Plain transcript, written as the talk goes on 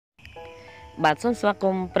បាទសូមស្វាគ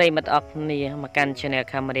មន៍ប្រិយមិត្តអរគ្នាមកកាន់ Channel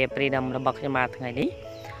Cambodia ព្រីដំរបស់ខ្ញុំបាទថ្ងៃនេះ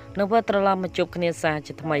នៅពេលត្រឡប់មកជួបគ្នាសា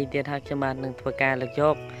ជាថ្មីទៀតហើយខ្ញុំបាទនឹងធ្វើការលើកយ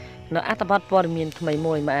កនៅអត្ថបទព័ត៌មានថ្មី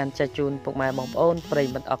មួយមកអានចែកជូនពុកម៉ែបងប្អូនប្រិយ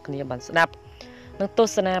មិត្តអរគ្នាបានស្ដាប់និងទ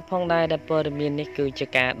ស្សនាផងដែរដែលព័ត៌មាននេះគឺជា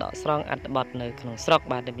ការដកស្រង់អត្ថបទនៅក្នុងស្រុក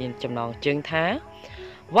បាទដែលមានចំណងជើងថា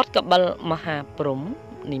វត្តកបិលមហាព្រំ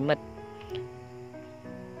និមិត្ត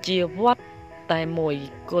ជាវត្តតែមួយ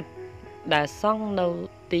គត់ដែលសង់នៅ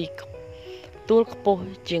ទីទួលខ្ពស់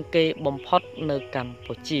ជាងគេបំផុតនៅកម្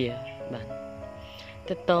ពុជាបាទ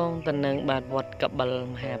តកតងទៅនឹងបាទវត្តកបិល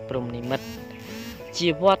មហាព្រំនិមិត្តជា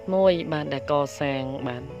វត្តមួយបាទដែលកសាង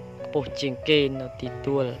បាទខ្ពស់ជាងគេនៅទី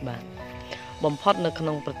ទួលបាទបំផុតនៅក្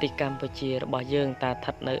នុងប្រទេសកម្ពុជារបស់យើងតើស្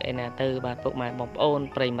ថិតនៅឯណាទៅបាទពុកម៉ែបងប្អូន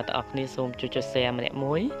ប្រិយមិត្តទាំងអស់គ្នាសូមជួយចុច Share ម្នាក់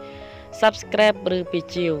មួយ Subscribe ឬពី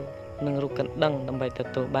ជាវនិងរូបកណ្ដឹងដើម្បីទ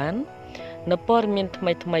ទួលបាននៅព័ត៌មានថ្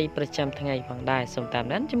មីប្រចាំថ្ងៃផងដែរសូមតាម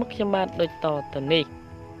ដានជាមួយខ្ញុំបាទដូចតទៅនេះ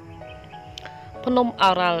ភ្នំអ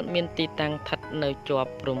រ៉ាល់មានទីតាំងស្ថិតនៅជាប់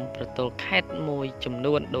ព្រំប្រទល់ខេត្តមួយចំ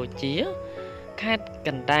នួនដូចជាខេត្តក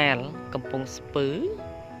ណ្ដាលកំពង់ស្ពឺ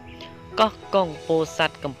កោះកុងពោធិ៍សា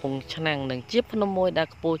ត់កំពង់ឆ្នាំងនិងជាភ្នំមួយដែល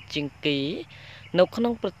ខ្ពស់ជាងគេនៅក្នុ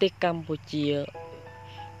ងប្រទេសកម្ពុជា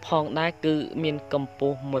ផងដែរគឺមានកម្ព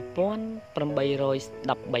ស់ 1813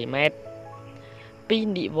 ម៉ែត្រពី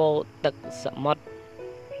នីវ៉ូទឹកសមុទ្រ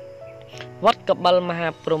វត្តកបិលមហា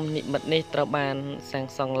ព្រំនិមិត្តនេះត្រូវបានសាង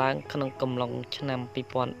សង់ឡើងក្នុងកំឡុងឆ្នាំ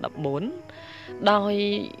 2014 ដោយ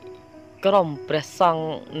ក្រុមព្រះសង្ឃ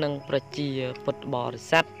និងប្រជាពុទ្ធបរិ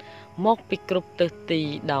ស័ទមកពីគ្រប់ទិសទី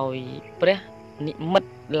ដោយព្រះនិមិត្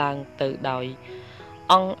តឡើងទៅដោយ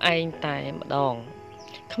អង្គឯងតែម្ដង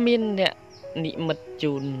គ្មានអ្នកនិមិត្ត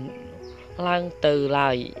ជូនឡើងទៅ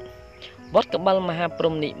ឡើយវត្តកបិលមហាព្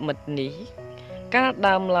រំនិមិត្តនេះកាល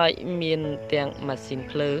ដើមឡើយមានទាំងម៉ាស៊ីន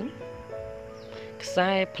ភ្លើងខ្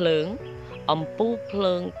សែភ្លើងអំពូលភ្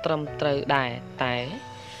លើងត្រឹមត្រូវដែរតែ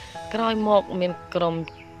ក្រោយមកមានក្រុម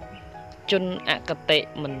ជនអកតេ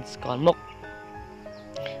មិនស្គាល់មុខ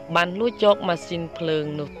បានលួចយកម៉ាស៊ីនភ្លើង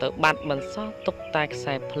នោះទៅបាត់បន្សល់ទុកតែខ្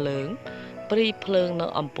សែភ្លើងព្រីភ្លើងនៅ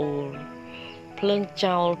អំពូលភ្លើង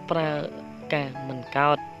ចោលប្រើការមិន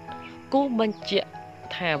កោតគូបញ្ជាក់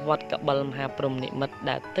ថាវត្តកបិលមហាព្រំនិមិត្ត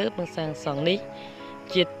ដែលទើបនឹងសាងសង់នេះ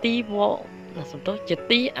ជាទីជា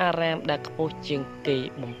ទីអារាមដែលខ្ពស់ជាងគេ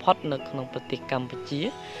បំផុតនៅក្នុងប្រទេសកម្ពុជា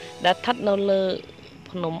ដែលស្ថិតនៅលើ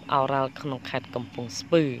ភ្នំអរ៉ាល់ក្នុងខេត្តកំពង់ស្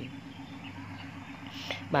ពឺ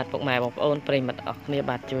បាទពុកម៉ែបងប្អូនប្រិយមិត្តអរគ្នា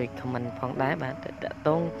បាទជួយ comment ផងដែរបាទតកត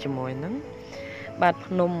ងជាមួយនឹងបាទ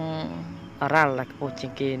ភ្នំអរ៉ាល់ដែលខ្ពស់ជា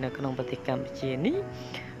ងគេនៅក្នុងប្រទេសកម្ពុជានេះ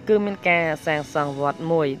គឺមានការសាងសង់វត្ត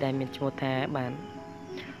មួយដែលមានឈ្មោះថាបាទ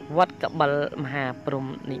វត្តកបិលមហាព្រំ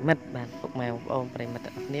និមិត្តបាទពុកម៉ែបងប្អូនប្រិយមិត្ត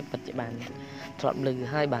ទាំងអស់គ្នាពិតជាបានធ្លាប់ឮ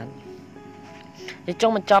ហើយបាទជាចុ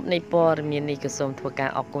ងបញ្ចប់នៃព័ត៌មាននេះក៏សូមធ្វើការ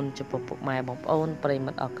អរគុណចំពោះពុកម៉ែបងប្អូនប្រិយ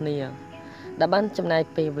មិត្តអរគ្នាដែលបានចំណាយ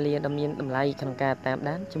ពេលវេលាដ៏មានតម្លៃក្នុងការតាម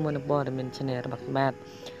ដានជាមួយនឹងព័ត៌មាន Channel របស់ខ្ញុំបាទ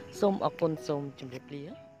សូមអរគុណសូមជម្រាបលា